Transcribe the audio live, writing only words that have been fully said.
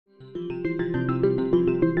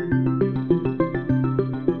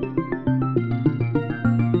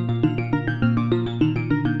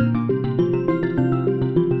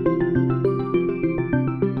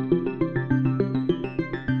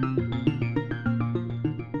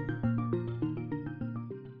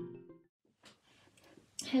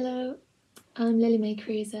I'm Lily Mae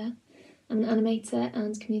Kroese. I'm an animator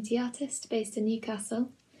and community artist based in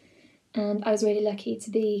Newcastle, and I was really lucky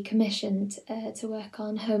to be commissioned to work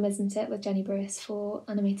on Home Isn't It with Jennie Brewis for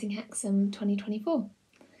Animating Hexham 2024.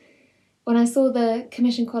 When I saw the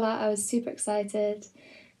commission call out, I was super excited.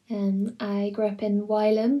 I grew up in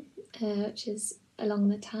Wylam, which is along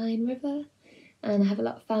the Tyne River, and I have a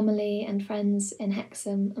lot of family and friends in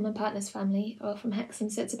Hexham, and my partner's family are all from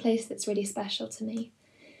Hexham, so it's a place that's really special to me.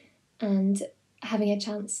 And having a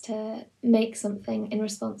chance to make something in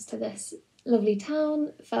response to this lovely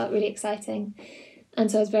town felt really exciting, and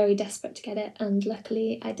so I was very desperate to get it, and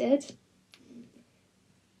luckily I did.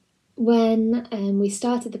 When we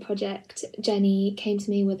started the project, Jennie came to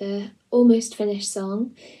me with a almost finished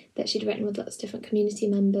song that she'd written with lots of different community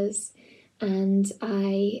members, and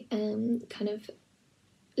I kind of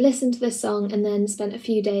listened to this song and then spent a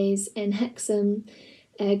few days in Hexham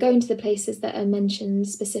going to the places that are mentioned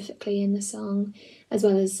specifically in the song, as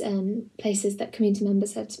well as places that community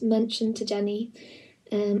members had mentioned to Jennie,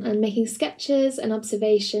 and making sketches and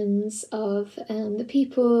observations of the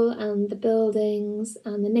people and the buildings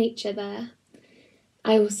and the nature there.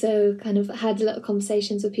 I also kind of had little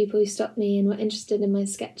conversations with people who stopped me and were interested in my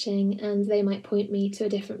sketching, and they might point me to a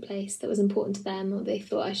different place that was important to them or they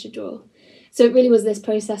thought I should draw. So it really was this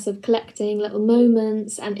process of collecting little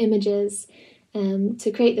moments and images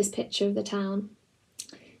to create this picture of the town.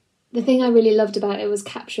 The thing I really loved about it was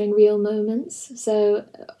capturing real moments. So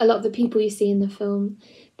a lot of the people you see in the film,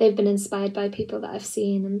 they've been inspired by people that I've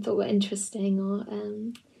seen and thought were interesting, or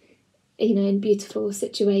in beautiful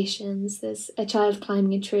situations. There's a child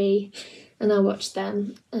climbing a tree, and I watched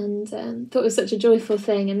them and thought it was such a joyful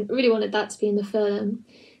thing, and really wanted that to be in the film.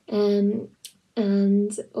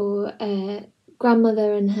 Or a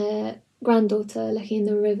grandmother and her granddaughter looking in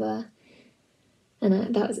the river.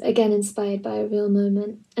 And that was, again, inspired by a real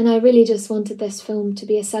moment. And I really just wanted this film to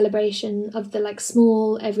be a celebration of the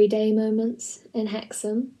small everyday moments in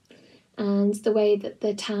Hexham, and the way that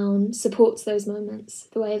the town supports those moments,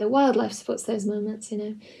 the way the wildlife supports those moments.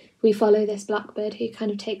 We follow this blackbird who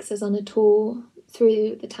kind of takes us on a tour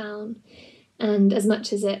through the town. And as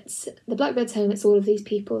much as it's the blackbird's home, it's all of these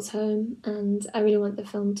people's home. And I really want the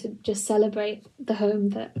film to just celebrate the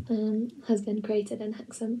home that has been created in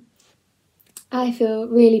Hexham. I feel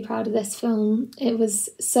really proud of this film. It was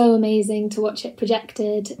so amazing to watch it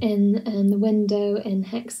projected in the window in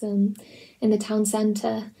Hexham, in the town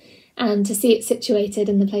centre, and to see it situated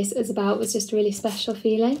in the place it was about was just a really special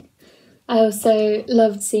feeling. I also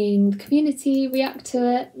loved seeing the community react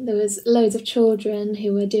to it. There was loads of children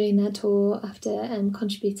who were doing their tour after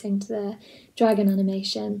contributing to the dragon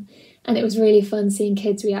animation, and it was really fun seeing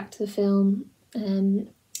kids react to the film,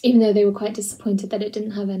 even though they were quite disappointed that it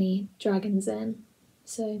didn't have any dragons in.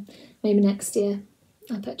 So maybe next year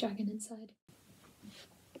I'll put dragon inside.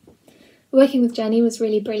 Working with Jennie was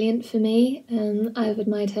really brilliant for me. I've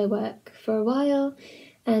admired her work for a while,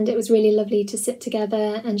 and it was really lovely to sit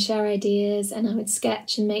together and share ideas, and I would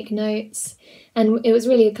sketch and make notes, and it was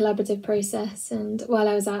really a collaborative process. And while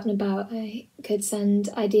I was out and about, I could send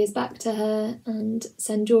ideas back to her and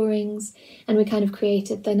send drawings, and we kind of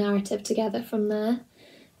created the narrative together from there.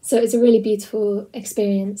 So it was a really beautiful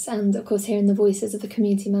experience, and of course hearing the voices of the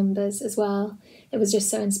community members as well. It was just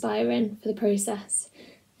so inspiring for the process.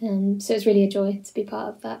 So it's really a joy to be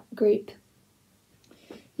part of that group.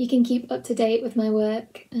 You can keep up to date with my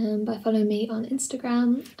work by following me on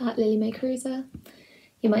Instagram at Lily Mae Kroese.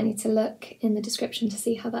 You might need to look in the description to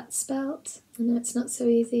see how that's spelt. I know it's not so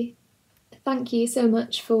easy. Thank you so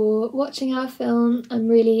much for watching our film. I'm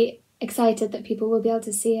really excited that people will be able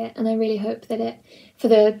to see it, and I really hope that for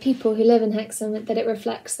the people who live in Hexham, that it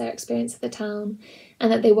reflects their experience of the town,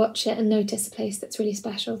 and that they watch it and notice a place that's really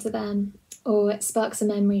special to them, or it sparks a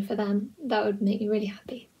memory for them. That would make me really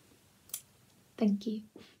happy. Thank you.